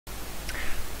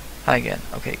Hi again.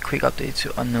 Okay, quick update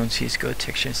to Unknown CSGO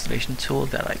texture installation tool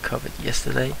that I covered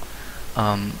yesterday.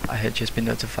 I had just been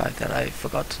notified that I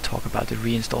forgot to talk about the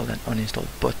reinstall and uninstall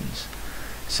buttons.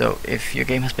 So if your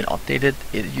game has been updated,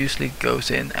 it usually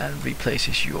goes in and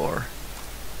replaces your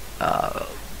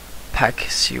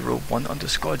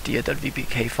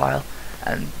pack01_dir.vpk file,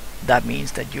 and that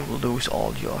means that you will lose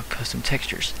all your custom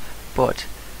textures. But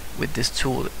with this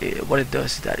tool, what it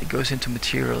does is that it goes into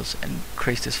materials and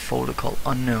creates this folder called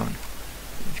Unknown.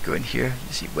 If you go in here,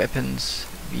 you see weapons,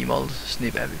 vmols,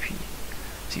 snip AVP.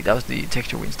 See, that was the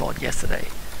texture we installed yesterday.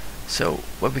 So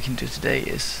what we can do today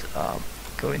is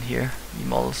go in here,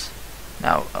 vmols.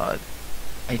 Now I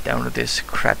downloaded this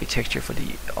crappy texture for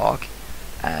the AUG,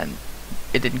 and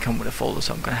it didn't come with a folder,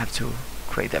 so I'm gonna have to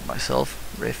create that myself.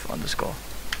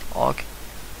 Rif_AUG,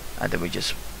 and then we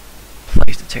just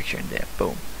place the texture in there.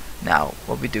 Boom. Now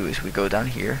what we do is we go down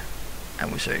here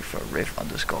and we search for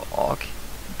Rif_AUG.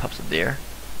 It pops up there,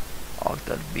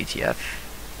 AUG.btf,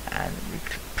 and we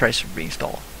press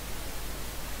reinstall.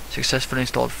 Successfully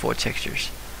installed 4 textures.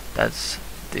 That's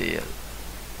the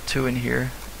 2 in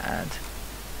here and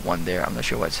 1 there. I'm not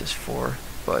sure why it says 4,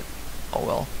 but oh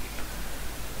well.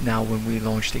 Now when we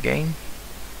launch the game,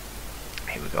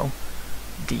 here we go,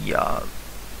 the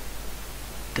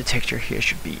texture here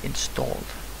should be installed.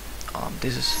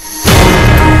 This is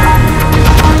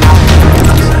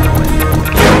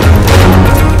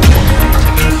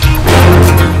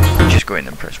just go in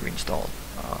and press reinstall,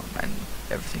 and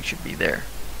everything should be there.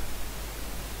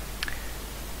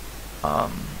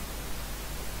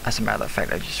 As a matter of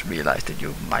fact, I just realized that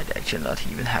you might actually not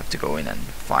even have to go in and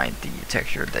find the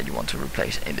texture that you want to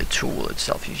replace in the tool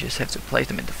itself. You just have to place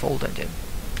them in the folder and then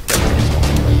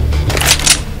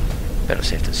better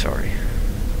safe than sorry.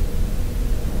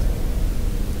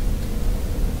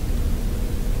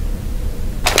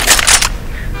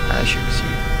 As you can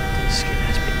see, the skin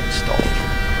has been installed.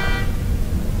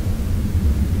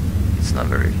 It's not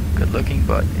very good looking,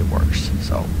 but it works.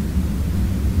 So,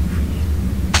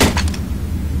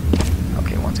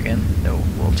 okay, once again, no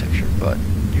world texture, but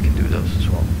you can do those as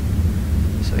well.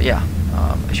 So yeah,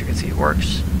 as you can see, it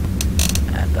works,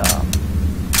 and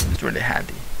it's really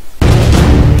handy.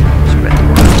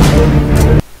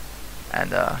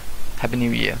 And Happy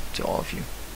New Year to all of you.